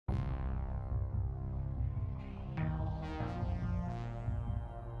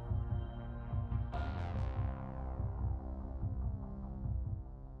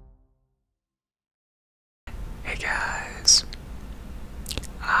guys,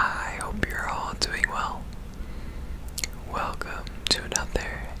 I hope you're all doing well. Welcome to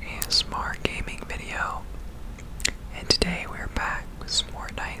another ASMR gaming video, and today we're back with some more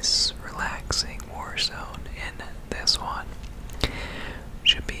nice, relaxing Warzone in this one.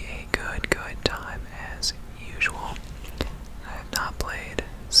 Should be a good time as usual. I have not played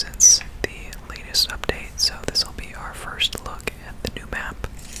since the latest update, so this will be our first look at the new map.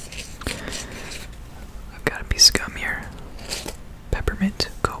 I've got a piece of gum here. Peppermint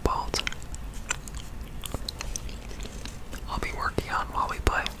cobalt. I'll be working on while we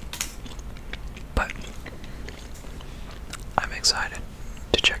play. But I'm excited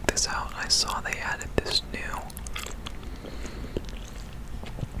to check this out. I saw they added this new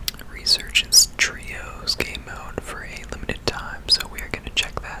Resurgence Trios game mode for a limited time, so we are going to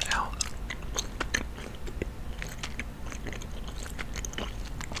check that out.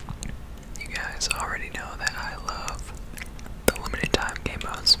 You guys already know that I love the limited time game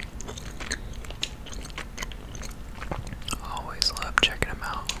modes. Always love checking them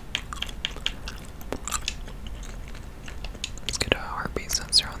out. Let's get a heartbeat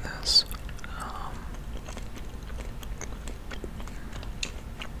sensor on this.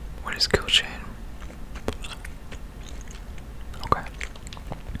 What is kill chain? Okay.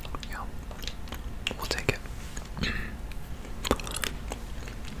 Yeah. We'll take it.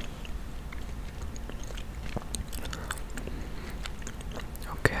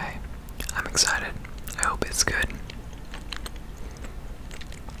 Okay. I'm excited. I hope it's good.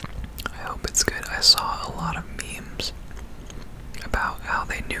 I hope it's good. I saw a lot of memes about how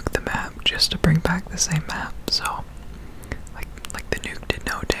they nuked the map just to bring back the same map, so like the nuke did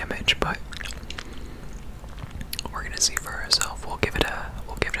no damage, but we're gonna see for ourselves. We'll give it a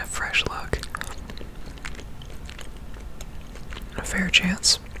fresh look. A fair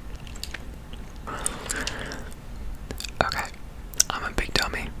chance. Okay. I'm a big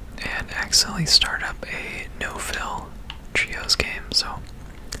dummy and accidentally started up a no-fill trios game, so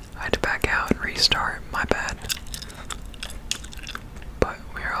I had to back out and restart. My bad. But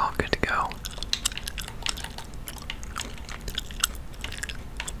we're all good to go.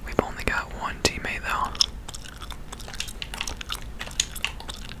 We've only got one teammate though.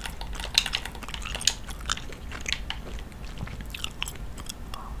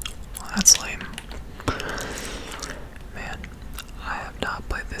 Well, that's lame. Man, I have not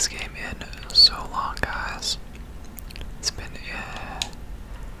played this game in so long, guys. It's been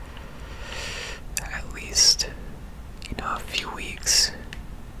at least, a few weeks.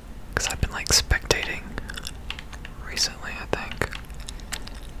 Because I've been like spectating recently, I think.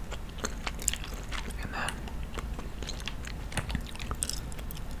 And then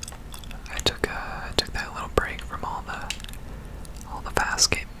I took that little break from all the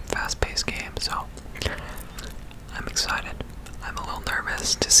fast-paced games, so I'm excited. I'm a little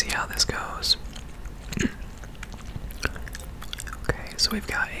nervous to see how this goes. Okay, so we've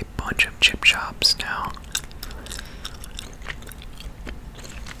got a bunch of chip shops now.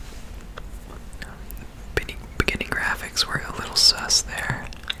 Beginning graphics were a little sus there.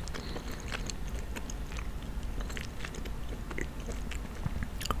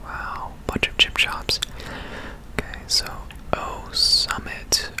 Wow, bunch of chip shops. Okay, so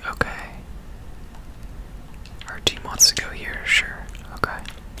Summit. Okay. Our team wants to go here, sure. Okay.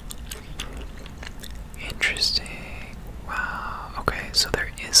 Interesting. Wow. Okay, so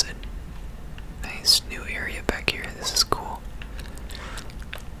there is a nice new area back here. This is cool.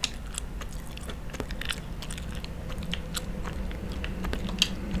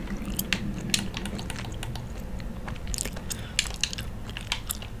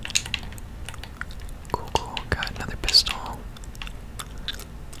 Cool. Got another pistol.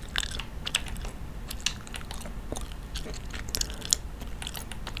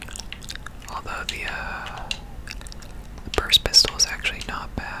 Although the burst pistol is actually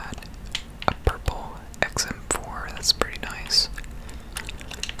not bad. A purple XM4, that's pretty nice.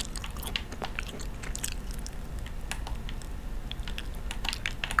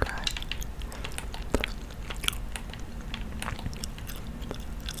 Okay.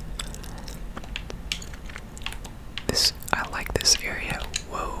 I like this area.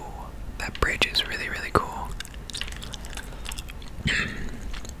 Whoa, that bridge is really cool.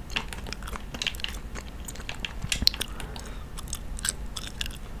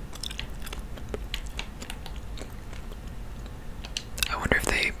 I wonder if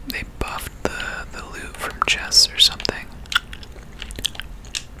they buffed the loot from chests or something.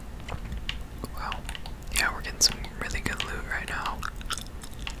 Wow. Yeah, we're getting some really good loot right now.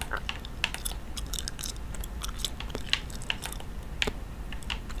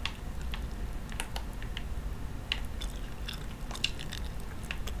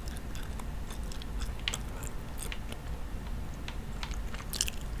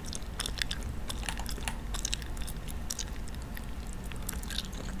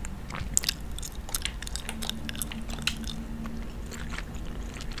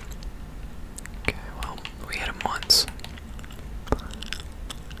 once.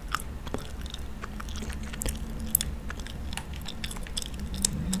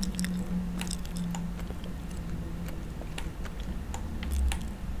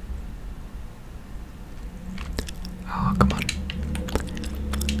 Oh, come on.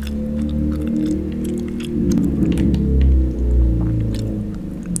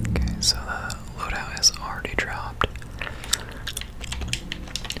 Okay, so the loadout has already dropped.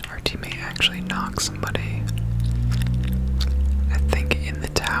 Our teammate actually knocked somebody, I think, in the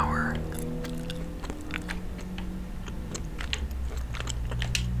tower.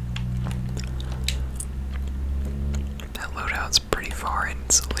 That loadout's pretty far, and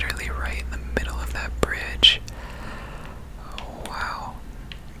it's literally right in the middle of that bridge. Oh, wow.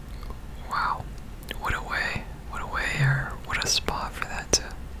 Wow. What a way, or what a spot for that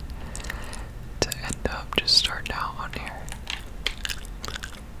to end up just starting out on here.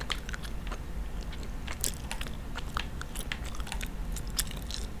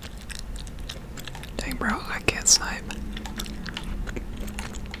 Dang, bro, I can't snipe.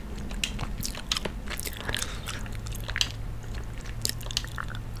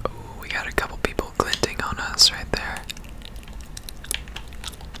 Oh, we got a couple people glinting on us right there.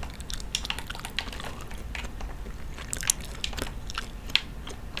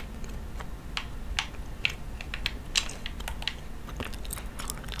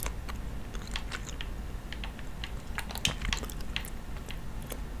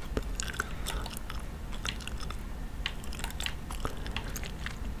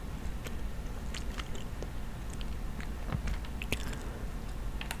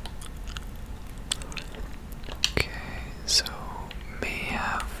 Okay, so may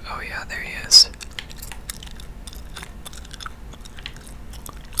have, oh yeah, there he is.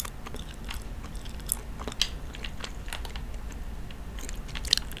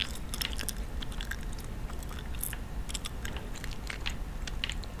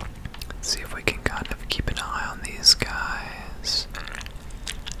 Let's see if we can kind of keep an eye on these guys.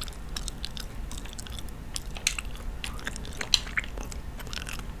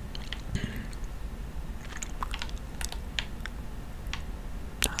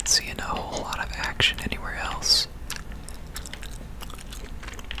 Not seeing a whole lot of action anywhere else.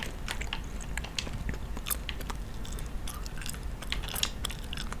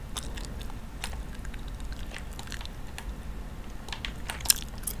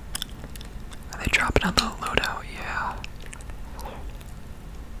 Are they dropping out the loadout? Yeah.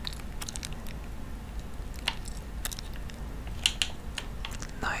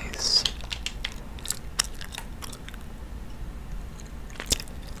 Nice.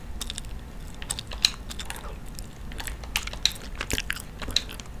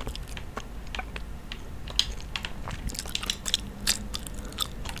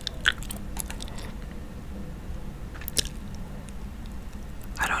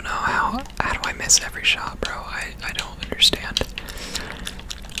 I don't know how do I miss every shot, bro? I don't understand.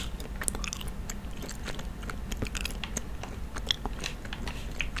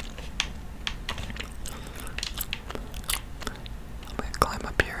 I'm gonna climb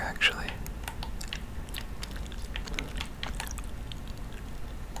up here actually.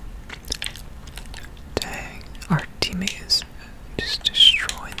 Dang, our teammate is just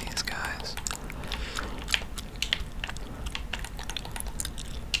destroying these guys.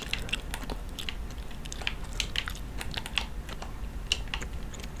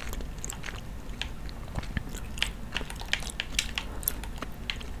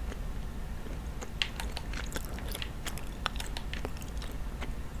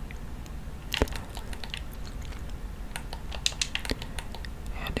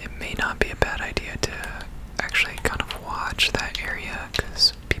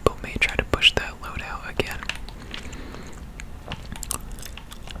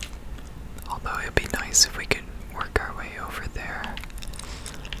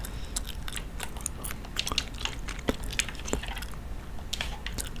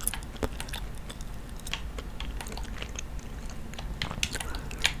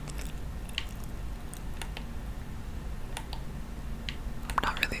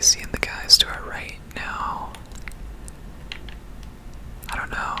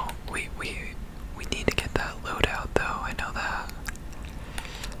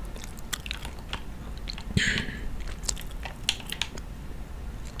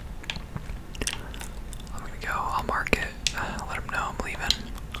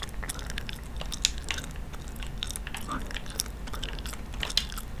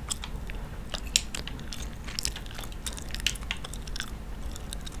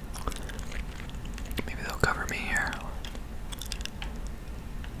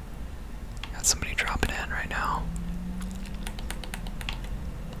 Got somebody dropping in right now.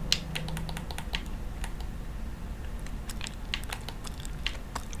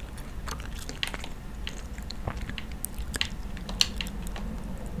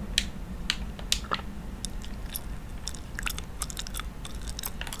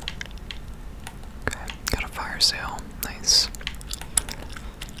 Okay, got a fire sale. Nice.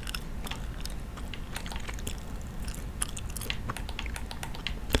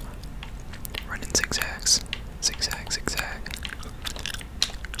 Running zigzags. Zigzag, zigzag.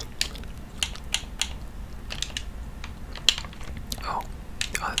 Oh,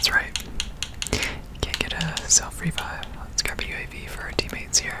 that's right. Can't get a self-revive. Let's grab a UAV for our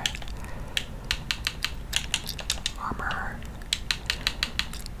teammates here. Armor.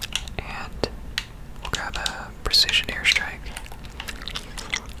 And we'll grab a precision airstrike.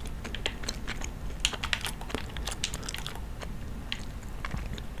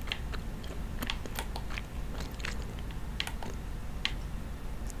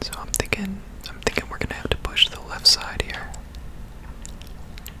 So I'm thinking we're gonna have to push the left side here.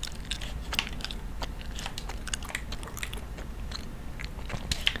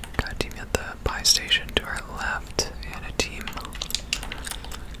 Got a team at the buy station to our left, and a team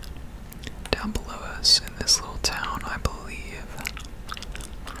down below us in this little town, I believe.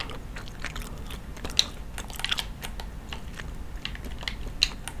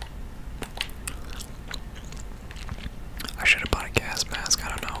 I should have bought a gas mask. I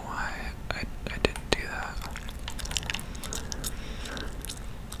don't know why I didn't do that.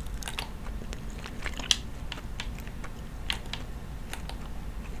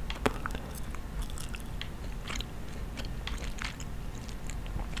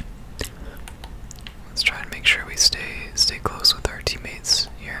 Let's try and make sure we stay close with our teammates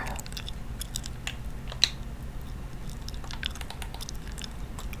here.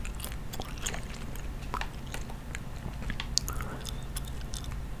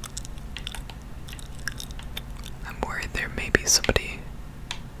 I'm worried there may be somebody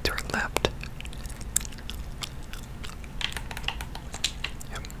to our left.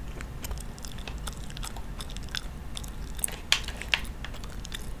 Yep.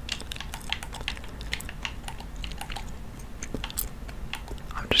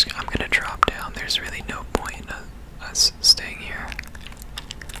 I'm gonna drop down. There's really no point in us staying here.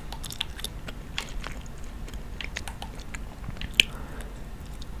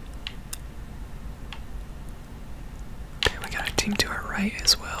 Okay, we got a team to our right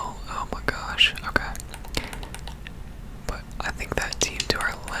as well. Oh my gosh. Okay. But I think that team to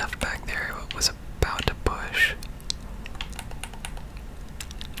our left back there was about to push.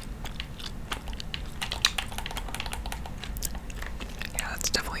 Yeah, that's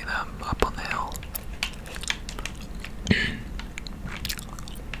definitely them up on the hill.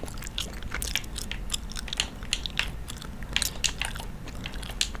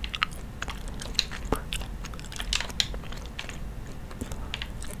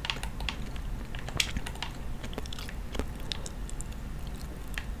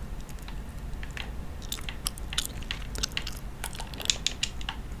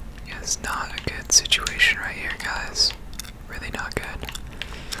 Yeah, it's not a good situation right here, guys. Really not good.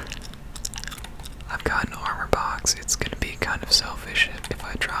 I've got an armor box. It's gonna be kind of selfish if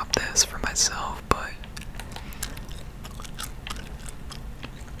I drop this for myself, but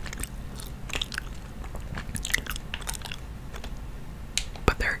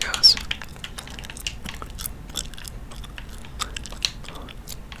there it goes.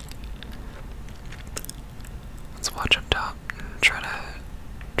 Let's watch up top and try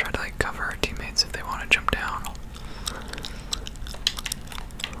to like cover our teammates if they want to jump down.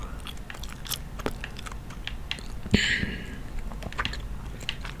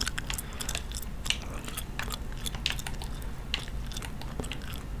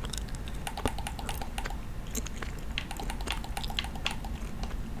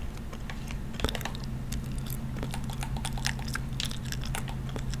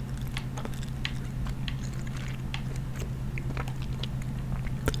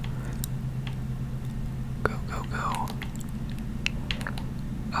 Go, go, go.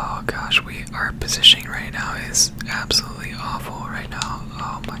 Oh gosh, our positioning right now is absolutely awful right now.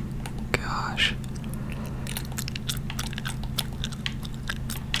 Oh my gosh.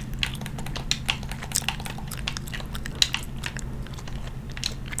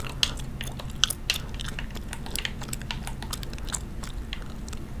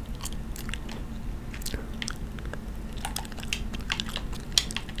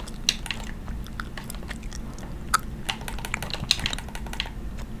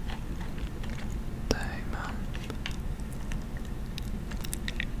 Dang, man.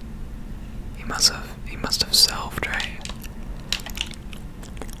 He must have selfed, right?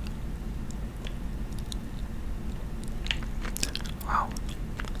 Wow.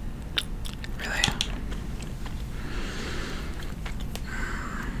 Really?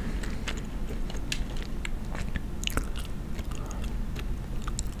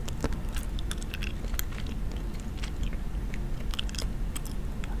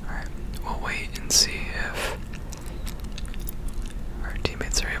 Alright, we'll wait and see if our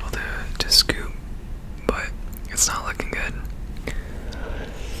teammates are able to scoop, but it's not looking good.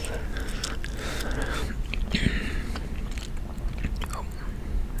 Oh,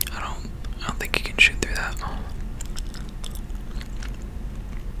 I don't think you can shoot through that.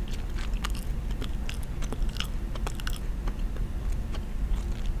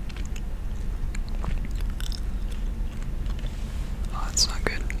 Oh, that's not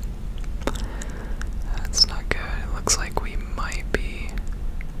good. That's not good. It looks like we might be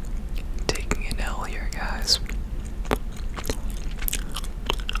taking an L here, guys.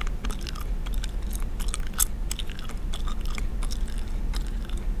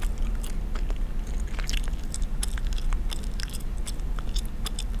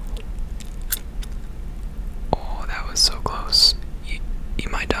 Oh, that was so close. You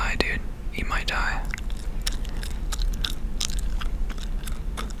might die, dude. You might die.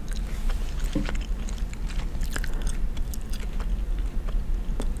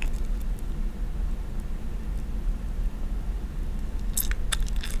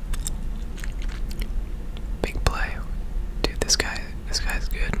 Big play. Dude, this guy's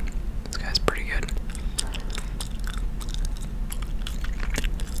good. This guy's pretty good.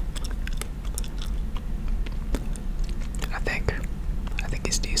 I think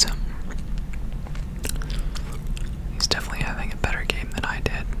he's decent. He's definitely having a better game than I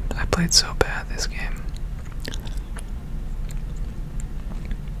did. I played so bad this game.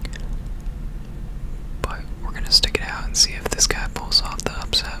 But we're gonna stick it out and see if this guy pulls off the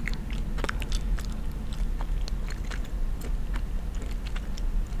upset.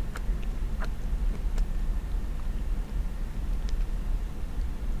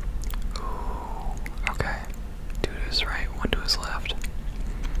 Ooh, okay. Two to his right, one to his left.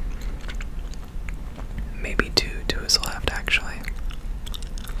 Maybe two to his left, actually.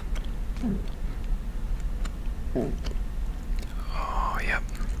 Oh, yep.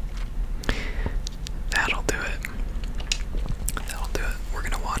 That'll do it. That'll do it. We're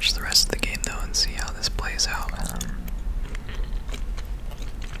gonna watch the rest of the game, though, and see how this plays out.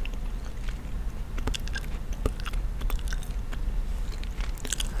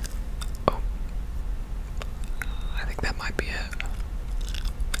 Oh. I think that might be it.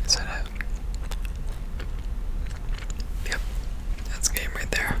 Is that it? Yep. That's game right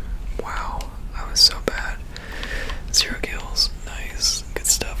there. Wow. I was so bad. 0 kills. Nice. Good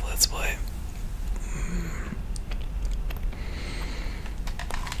stuff. Let's play.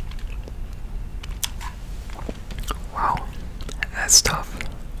 Wow. That's tough.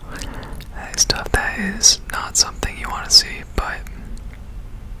 That is tough. That is not something you want to see, but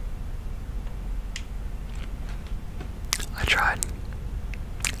I tried.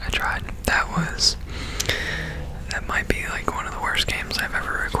 That might be like one of the worst games I've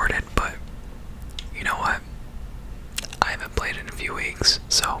ever recorded, but you know what? I haven't played in a few weeks,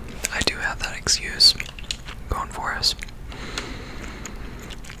 so I do have that excuse going for us.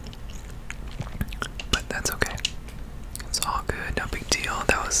 But that's okay. It's all good, no big deal.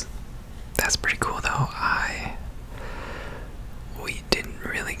 That's pretty cool though. We didn't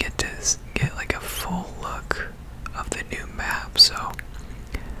really get to get like a full look of the new map, so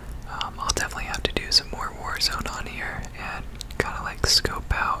I'll definitely have to do some more Warzone on here and kind of like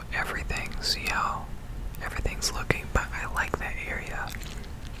scope out everything, see how everything's looking. But I like that area.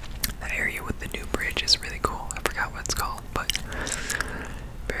 That area with the new bridge is really cool. I forgot what it's called, but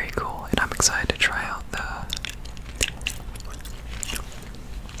very cool. And I'm excited to try out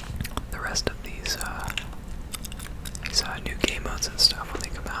the rest of these new game modes and stuff when they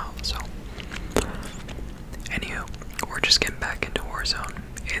come out. So, anywho, we're just getting back into Warzone.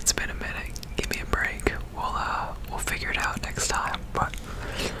 It's been a minute. Give me a break. We'll figure it out next time. But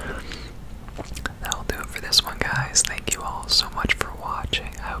that'll do it for this one, guys. Thank you all so much for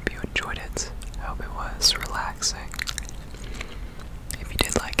watching. I hope you enjoyed it. I hope it was relaxing.